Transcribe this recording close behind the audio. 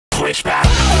Switchback.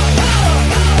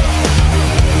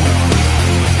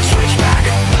 Switchback.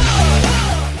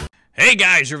 Hey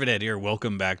guys, Rivet here.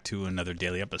 Welcome back to another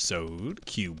daily episode,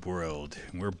 Cube World.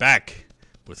 We're back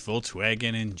with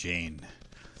Volkswagen and Jane,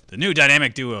 the new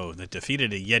dynamic duo that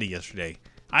defeated a Yeti yesterday.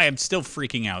 I am still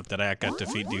freaking out that I got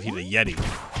defeated a Yeti.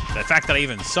 The fact that I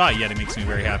even saw a Yeti makes me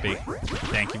very happy.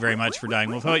 Thank you very much for dying.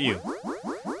 Wolf, how about you?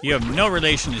 You have no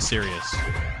relation to Sirius.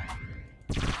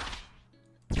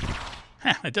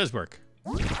 Huh, it does work.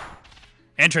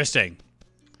 Interesting.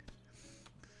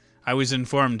 I was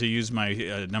informed to use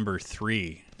my number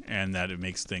 3 and that it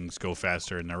makes things go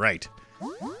faster in the right.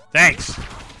 Thanks!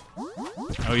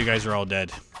 Oh, you guys are all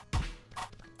dead.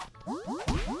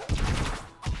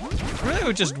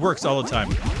 Really, it just works all the time.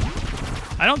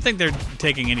 I don't think they're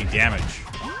taking any damage.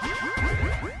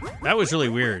 That was really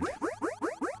weird.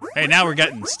 Hey, now we're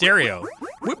getting stereo.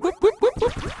 Whoop, whoop, whoop, whoop,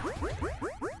 whoop.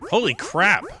 Holy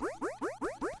crap.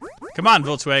 Come on,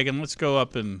 Volkswagen. Let's go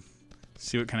up and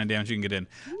see what kind of damage you can get in.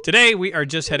 Today, we are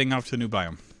just heading off to a new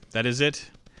biome. That is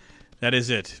it. That is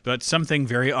it. But something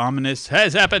very ominous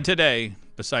has happened today,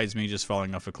 besides me just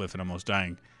falling off a cliff and almost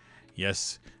dying.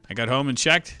 Yes, I got home and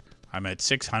checked. I'm at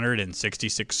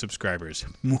 666 subscribers.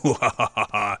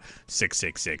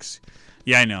 666.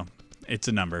 Yeah, I know. It's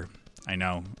a number. I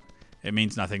know. It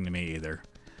means nothing to me either.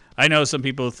 I know some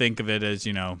people think of it as,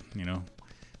 you know,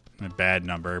 a bad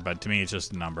number, but to me it's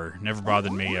just a number. Never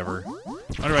bothered me ever. I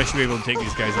wonder if I should be able to take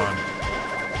these guys on.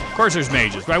 Of course there's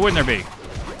mages. Why wouldn't there be?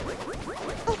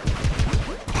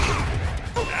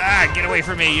 Ah, get away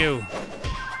from me, you.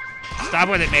 Stop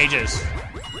with it, mages.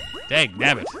 Dang,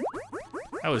 nabbit.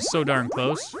 That was so darn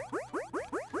close.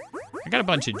 I got a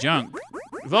bunch of junk.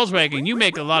 Volkswagen, you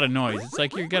make a lot of noise. It's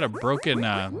like you got a broken,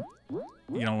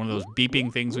 you know, one of those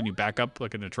beeping things when you back up,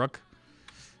 like in a truck.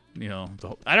 You know,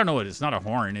 I don't know what it is. It's not a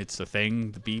horn. It's a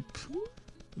thing, the beep,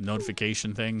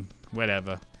 notification thing,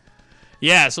 whatever.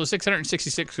 Yeah, so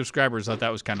 666 subscribers. Thought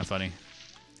that was kind of funny.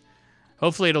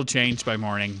 Hopefully it'll change by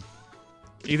morning.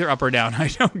 Either up or down. I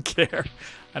don't care.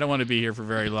 I don't want to be here for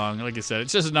very long. Like I said,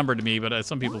 it's just a number to me, but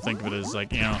some people think of it as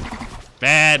like, you know,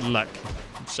 bad luck.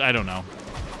 I don't know.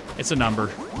 It's a number.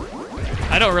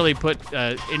 I don't really put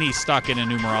any stock into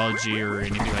numerology or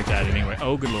anything like that anyway.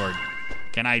 Oh, good lord.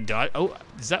 Can I dodge? Oh,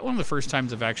 is that one of the first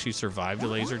times I've actually survived a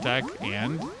laser attack?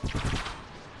 And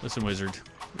listen, wizard.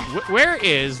 Where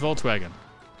is Volkswagen?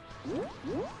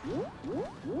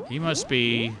 He must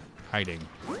be hiding.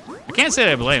 I can't say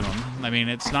that I blame him. I mean,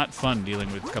 it's not fun dealing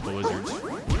with a couple wizards.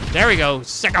 There we go.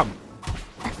 Sick 'em.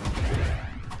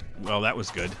 Well, that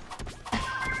was good.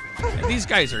 And these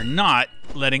guys are not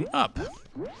letting up.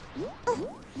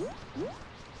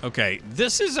 Okay,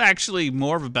 this is actually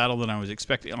more of a battle than I was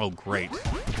expecting. Oh, great.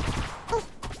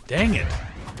 Dang it.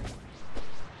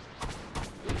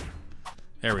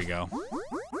 There we go.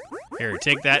 Here,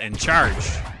 take that and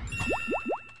charge.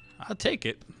 I'll take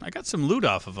it. I got some loot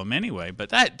off of them anyway, but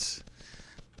that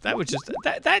was just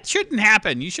that shouldn't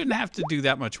happen. You shouldn't have to do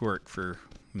that much work for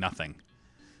nothing.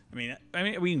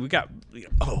 I mean we got,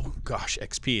 oh gosh,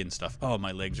 XP and stuff. Oh,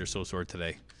 my legs are so sore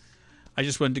today. I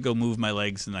just went to go move my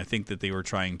legs, and I think that they were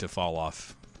trying to fall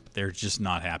off. They're just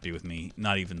not happy with me,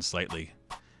 not even slightly.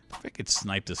 If I could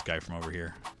snipe this guy from over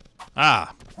here.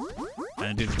 Ah,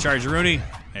 and do the charge Rooney.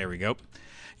 There we go.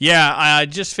 Yeah, I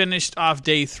just finished off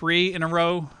day 3 in a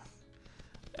row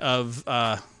of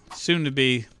soon to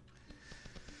be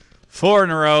 4 in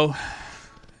a row,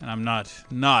 and I'm not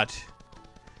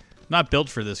built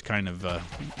for this kind of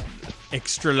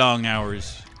extra long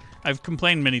hours. I've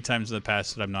complained many times in the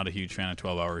past that I'm not a huge fan of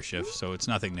 12-hour shifts, so it's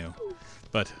nothing new.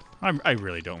 But I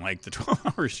really don't like the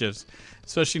 12-hour shifts,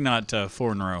 especially not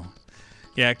 4 in a row.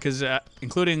 Yeah, because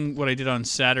including what I did on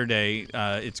Saturday,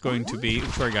 it's going to be,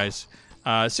 sorry guys,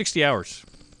 60 hours.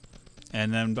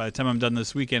 And then by the time I'm done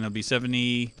this weekend, it'll be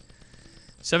 72,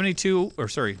 or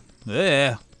sorry,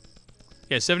 yeah,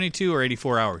 72 or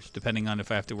 84 hours, depending on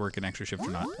if I have to work an extra shift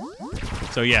or not.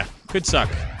 So yeah, could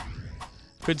suck.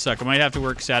 Could suck. I might have to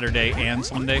work Saturday and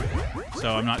Sunday,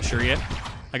 so I'm not sure yet.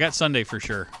 I got Sunday for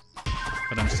sure,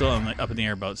 but I'm still up in the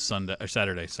air about Sunday or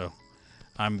Saturday. So,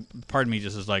 part of me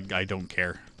just is like, I don't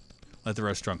care. Let the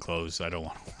restaurant close. I don't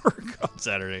want to work on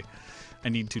Saturday. I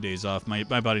need 2 days off. My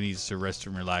body needs to rest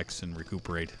and relax and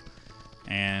recuperate.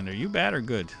 And are you bad or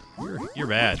good? You're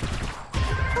bad.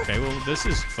 Okay, well this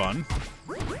is fun.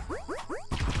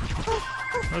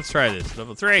 Let's try this.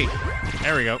 Level 3.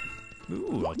 There we go.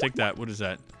 Ooh, I'll take that. What is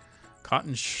that?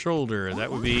 Cotton shoulder.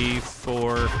 That would be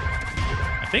for,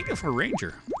 I think, for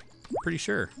Ranger. I'm pretty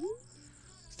sure.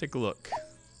 Let's take a look.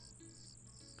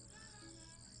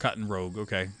 Cotton rogue.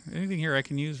 Okay. Anything here I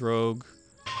can use? Rogue.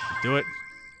 Do it.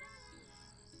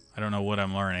 I don't know what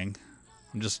I'm learning.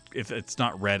 I'm just, if it's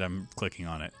not red, I'm clicking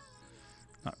on it.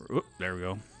 Oop, there we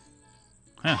go.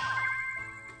 Huh.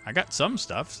 I got some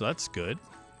stuff, so that's good.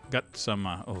 Got some,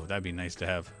 oh, that'd be nice to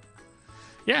have.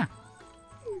 Yeah.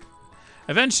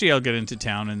 Eventually I'll get into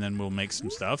town and then we'll make some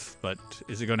stuff, but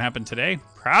is it going to happen today?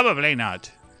 Probably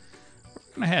not.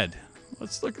 We're going ahead.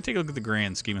 Let's take a look at the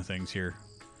grand scheme of things here.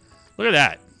 Look at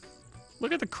that.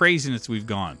 Look at the craziness we've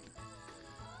gone.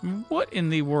 What in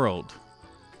the world?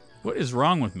 What is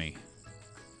wrong with me?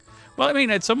 Well, I mean,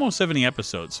 it's almost 70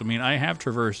 episodes. I mean, I have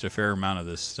traversed a fair amount of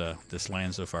this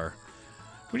land so far.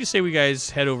 What do you say we guys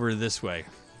head over this way?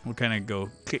 We'll kind of go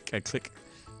click, click,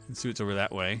 and see what's over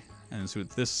that way, and see what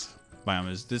this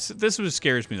biome is. This what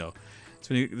scares me though. So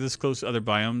when you get this close to other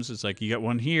biomes, it's like you got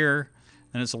one here,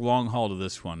 and it's a long haul to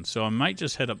this one. So I might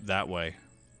just head up that way.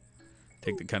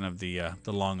 Take the kind of the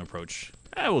long approach.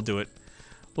 We'll do it.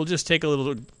 We'll just take a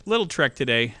little trek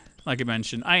today. Like I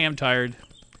mentioned, I am tired,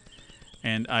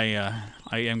 and I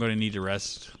am going to need to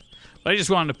rest. But I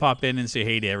just wanted to pop in and say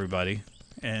hey to everybody,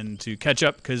 and to catch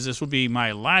up because this will be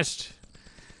my last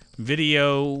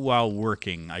video while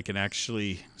working. I can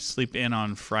actually sleep in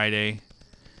on Friday,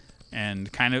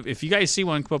 and kind of, if you guys see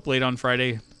one come up late on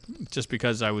Friday, just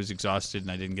because I was exhausted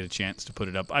and I didn't get a chance to put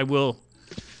it up, I will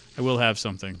have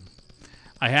something.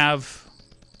 I have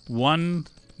one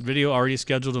video already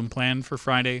scheduled and planned for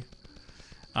Friday.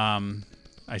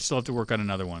 I still have to work on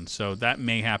another one, so that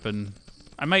may happen.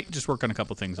 I might just work on a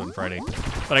couple things on Friday,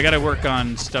 but I got to work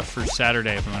on stuff for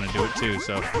Saturday if I'm going to do it too,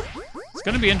 so it's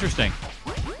going to be interesting.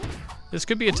 This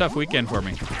could be a tough weekend for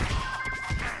me.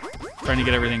 Trying to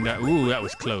get everything done. Ooh, that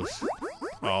was close.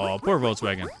 Oh, poor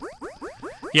Volkswagen.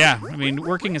 Yeah, I mean,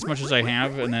 working as much as I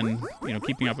have and then, you know,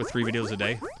 keeping up with 3 videos a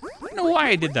day. I don't know why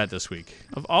I did that this week.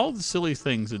 Of all the silly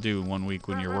things to do in 1 week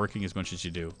when you're working as much as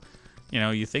you do, you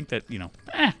know, you think that, you know,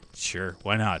 sure,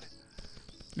 why not?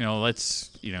 You know, let's,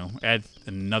 you know, add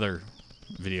another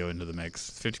video into the mix.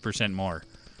 50% more.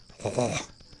 Oh,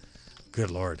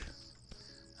 good Lord.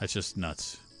 That's just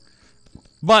nuts.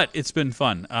 But it's been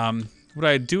fun. What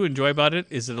I do enjoy about it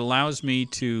is it allows me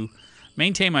to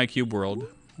maintain my cube world,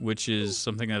 which is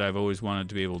something that I've always wanted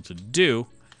to be able to do.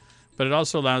 But it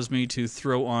also allows me to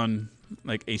throw on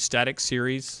like a static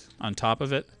series on top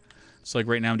of it. So like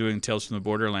right now I'm doing Tales from the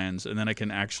Borderlands, and then I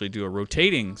can actually do a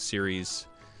rotating series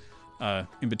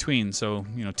in between. So,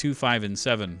 you know, 2, 5, and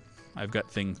 7, I've got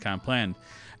things kind of planned.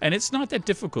 And it's not that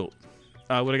difficult.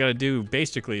 What I got to do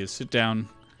basically is sit down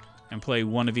and play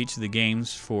one of each of the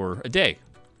games for a day.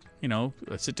 You know,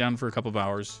 sit down for a couple of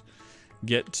hours,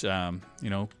 get, you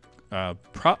know,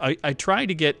 I try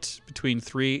to get between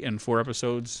 3 and 4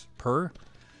 episodes per,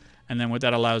 and then what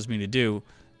that allows me to do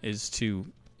is to,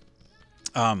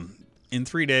 in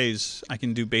 3 days, I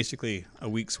can do basically a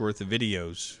week's worth of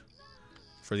videos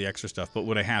for the extra stuff. But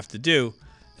what I have to do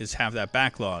is have that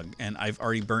backlog, and I've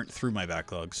already burnt through my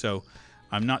backlog. So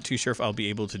I'm not too sure if I'll be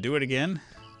able to do it again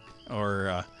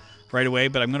or right away,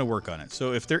 but I'm going to work on it.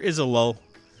 So if there is a lull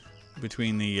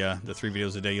between the 3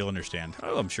 videos a day, you'll understand.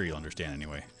 Oh, I'm sure you'll understand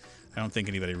anyway. I don't think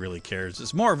anybody really cares.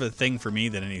 It's more of a thing for me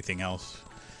than anything else.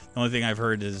 The only thing I've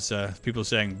heard is people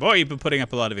saying, boy, you've been putting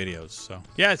up a lot of videos. So,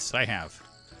 yes, I have.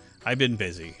 I've been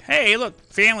busy. Hey, look,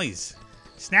 families.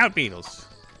 Snout beetles.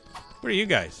 What are you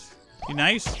guys? You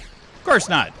nice? Of course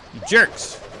not. You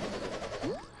jerks.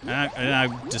 And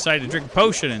I decided to drink a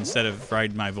potion instead of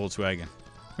ride my Volkswagen.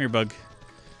 Come here, bug.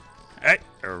 Hey.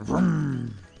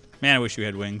 Man, I wish you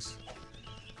had wings.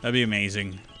 That'd be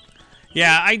amazing.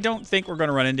 Yeah, I don't think we're going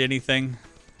to run into anything.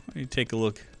 Let me take a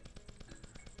look.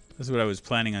 This is what I was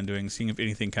planning on doing, seeing if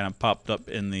anything kind of popped up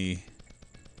in the...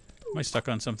 Am I stuck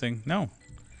on something? No. Are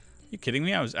you kidding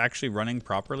me? I was actually running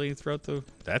properly throughout the...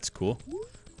 That's cool.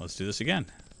 Let's do this again.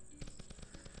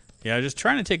 Yeah, I was just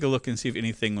trying to take a look and see if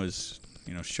anything was,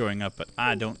 you know, showing up, but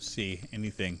I don't see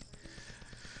anything.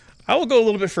 I will go a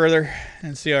little bit further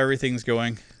and see how everything's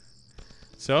going.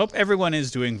 So I hope everyone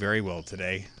is doing very well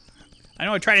today. I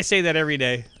know I try to say that every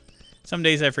day. Some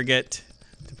days I forget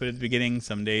to put it at the beginning.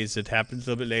 Some days it happens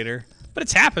a little bit later. But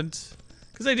it's happened.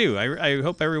 Because I do. I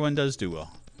hope everyone does do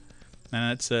well.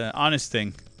 And that's an honest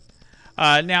thing.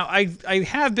 Now, I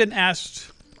have been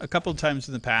asked a couple of times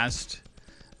in the past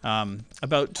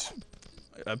about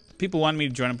people wanting me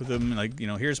to join up with them. Like, you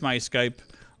know, here's my Skype.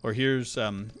 Or here's, you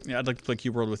know, I'd like to play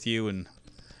Cube World with you and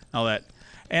all that.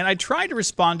 And I try to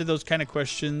respond to those kind of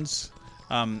questions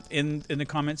in the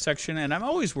comment section, and I'm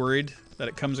always worried that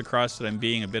it comes across that I'm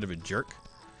being a bit of a jerk.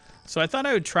 So I thought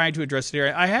I would try to address it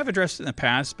here. I have addressed it in the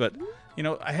past, but, you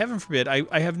know, heaven forbid,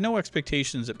 I have no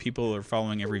expectations that people are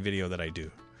following every video that I do.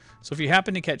 So if you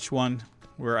happen to catch one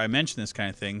where I mention this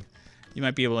kind of thing, you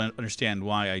might be able to understand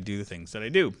why I do the things that I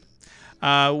do.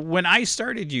 When I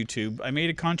started YouTube, I made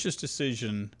a conscious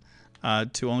decision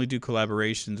to only do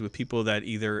collaborations with people that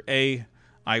either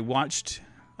I watched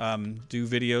do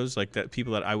videos like that,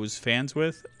 people that I was fans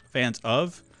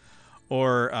of,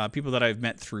 or people that I've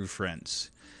met through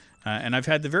friends. And I've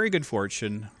had the very good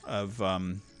fortune of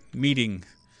meeting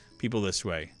people this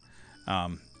way.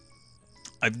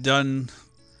 I've done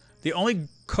the only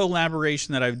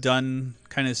collaboration that I've done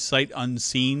kind of sight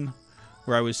unseen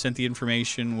where I was sent the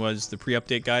information was the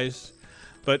pre-update guys.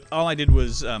 But all I did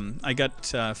was I got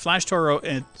Flash Toro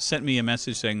and sent me a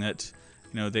message saying that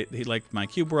they liked my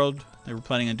Cube World. They were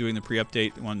planning on doing the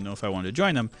pre-update. Wanted to know if I wanted to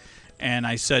join them, and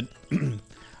I said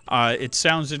it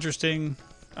sounds interesting,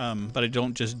 but I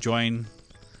don't just join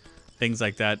things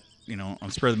like that.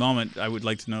 On spur of the moment, I would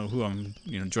like to know who I'm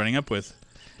joining up with.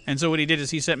 And so what he did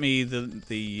is he sent me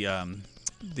the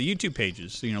YouTube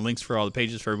pages, links for all the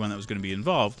pages for everyone that was going to be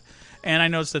involved. And I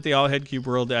noticed that they all had Cube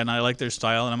World, and I like their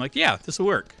style, and I'm like, yeah, this will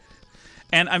work.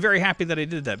 And I'm very happy that I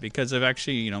did that because I've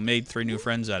actually, made 3 new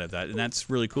friends out of that, and that's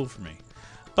really cool for me.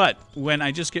 But when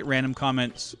I just get random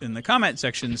comments in the comment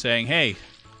section saying, hey,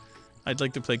 I'd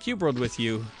like to play Cube World with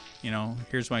you,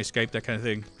 here's my Skype, that kind of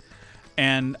thing.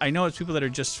 And I know it's people that are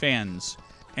just fans,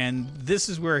 and this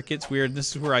is where it gets weird.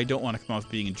 This is where I don't want to come off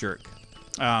being a jerk.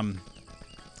 The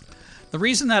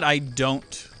reason that I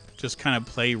don't just kind of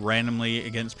play randomly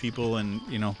against people and,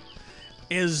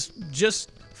 is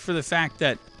just for the fact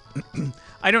that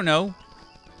I don't know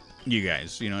you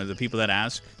guys, the people that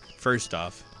ask, first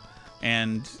off.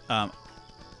 And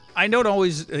I don't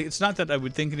always, it's not that I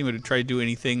would think anyone would try to do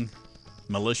anything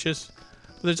malicious,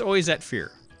 but there's always that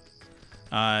fear.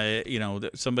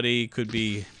 That somebody could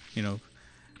be,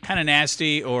 kind of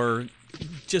nasty or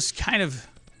just kind of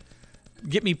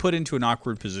get me put into an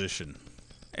awkward position.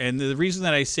 And the reason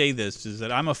that I say this is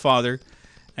that I'm a father,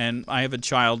 and I have a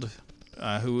child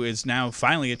who is now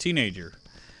finally a teenager.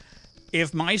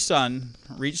 If my son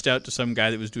reached out to some guy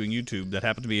that was doing YouTube that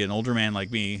happened to be an older man like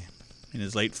me in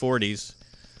his late 40s,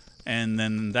 and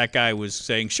then that guy was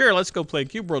saying, sure, let's go play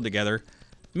Cube World together,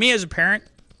 me as a parent,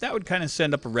 that would kind of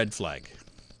send up a red flag.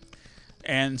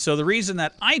 And so the reason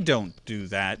that I don't do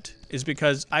that is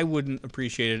because I wouldn't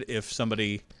appreciate it if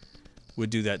somebody would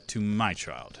do that to my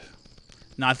child.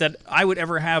 Not that I would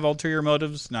ever have ulterior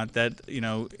motives, not that,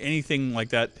 anything like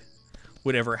that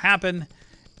would ever happen.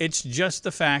 It's just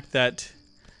the fact that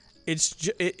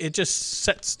it just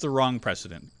sets the wrong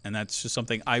precedent, and that's just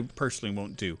something I personally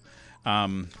won't do.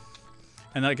 And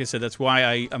like I said, that's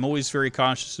why I'm always very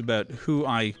cautious about who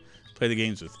I play the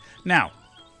games with. Now,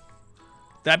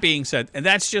 that being said, and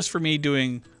that's just for me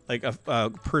doing like a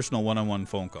personal one-on-one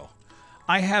phone call.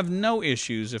 I have no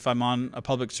issues if I'm on a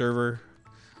public server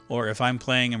or if I'm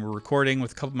playing and we're recording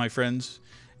with a couple of my friends.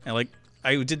 And like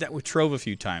I did that with Trove a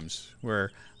few times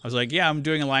where I was like, yeah, I'm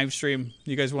doing a live stream.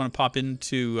 You guys want to pop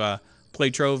into play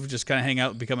Trove, just kind of hang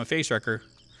out and become a face wrecker?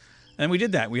 And we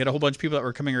did that. We had a whole bunch of people that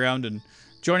were coming around and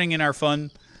joining in our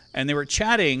fun, and they were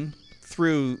chatting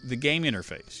through the game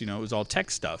interface. It was all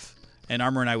text stuff. And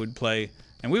Armor and I would play,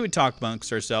 and we would talk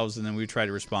amongst ourselves, and then we would try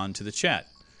to respond to the chat.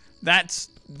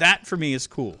 That for me is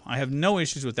cool. I have no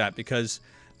issues with that because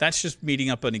that's just meeting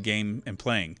up on a game and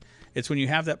playing. It's when you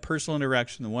have that personal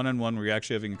interaction, the one-on-one where you're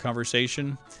actually having a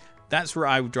conversation, that's where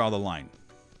I would draw the line.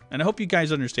 And I hope you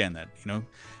guys understand that,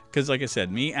 because like I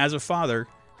said, me as a father,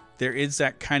 there is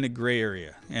that kind of gray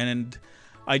area. And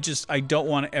I don't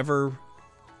want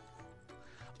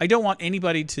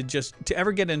anybody to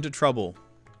ever get into trouble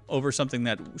over something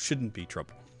that shouldn't be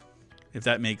trouble. If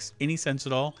that makes any sense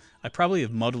at all. I probably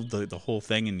have muddled the whole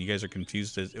thing and you guys are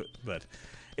confused, but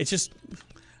it's just,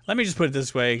 let me just put it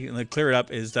this way and clear it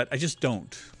up, is that I just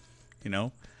don't,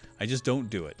 I just don't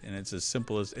do it. And it's as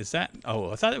simple as, is that,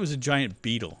 oh, I thought it was a giant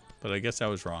beetle, but I guess I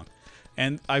was wrong.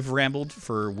 And I've rambled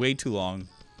for way too long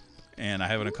and I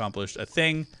haven't accomplished a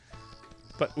thing,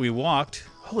 but we walked.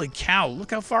 Holy cow,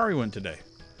 look how far we went today.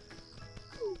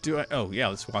 Oh yeah,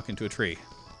 let's walk into a tree.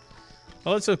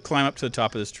 Well, let's climb up to the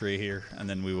top of this tree here, and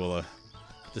then we will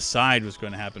decide what's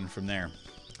going to happen from there.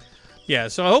 Yeah,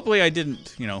 so hopefully I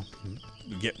didn't,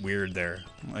 get weird there.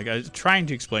 Like, I was trying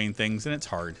to explain things, and it's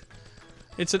hard.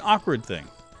 It's an awkward thing.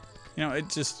 It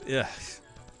just, yeah.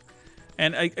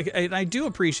 And I do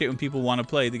appreciate when people want to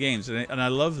play the games, and I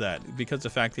love that, because the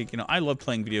fact that, I love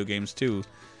playing video games too.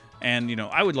 And,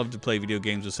 I would love to play video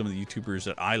games with some of the YouTubers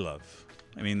that I love.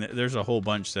 I mean, there's a whole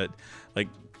bunch that, like,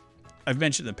 I've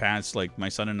mentioned in the past, like my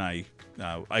son and I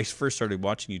first started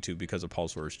watching YouTube because of Paul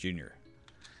Soares Jr.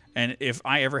 And if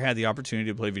I ever had the opportunity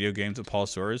to play video games with Paul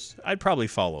Soares, I'd probably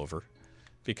fall over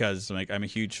because I'm a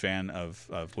huge fan of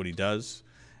what he does.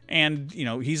 And, you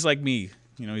know, he's like me.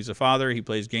 You know, he's a father. He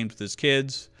plays games with his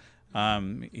kids.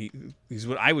 He's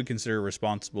what I would consider a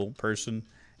responsible person.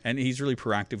 And he's really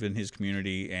proactive in his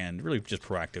community and really just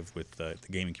proactive with the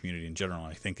gaming community in general.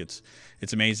 I think it's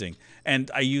amazing.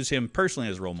 And I use him personally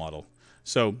as a role model.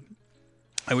 So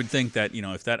I would think that, you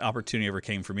know, if that opportunity ever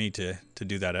came for me to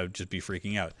do that, I would just be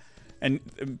freaking out. And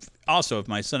also, if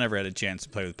my son ever had a chance to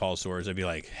play with Pulsars, I'd be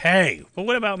like, hey, well,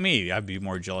 what about me? I'd be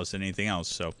more jealous than anything else.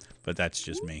 So, but that's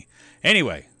just me.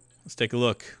 Anyway, let's take a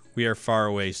look. We are far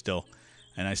away still,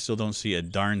 and I still don't see a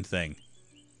darn thing.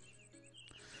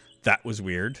 That was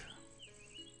weird.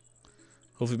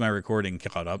 Hopefully my recording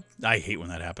caught up. I hate when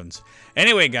that happens.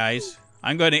 Anyway, guys,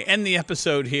 I'm going to end the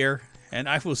episode here, and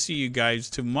I will see you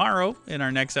guys tomorrow in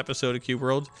our next episode of Cube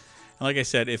World. And like I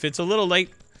said, if it's a little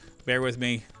late, bear with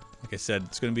me. Like I said,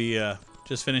 it's going to be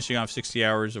just finishing off 60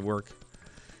 hours of work.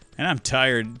 And I'm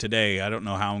tired today. I don't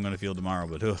know how I'm going to feel tomorrow,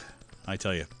 but I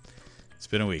tell you, it's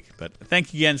been a week. But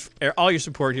thank you again for all your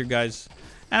support here, guys.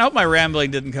 And I hope my rambling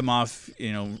didn't come off,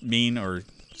 you know, mean or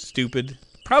stupid.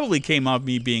 Probably came off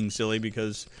me being silly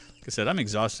because, like I said, I'm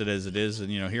exhausted as it is.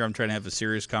 And, you know, here I'm trying to have a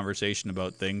serious conversation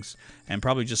about things and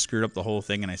probably just screwed up the whole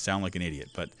thing and I sound like an idiot.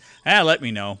 But let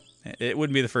me know. It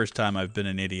wouldn't be the first time I've been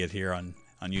an idiot here on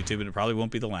YouTube, and it probably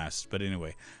won't be the last. But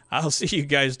anyway, I'll see you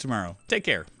guys tomorrow. Take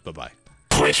care. Bye-bye.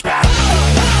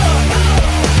 Switchback.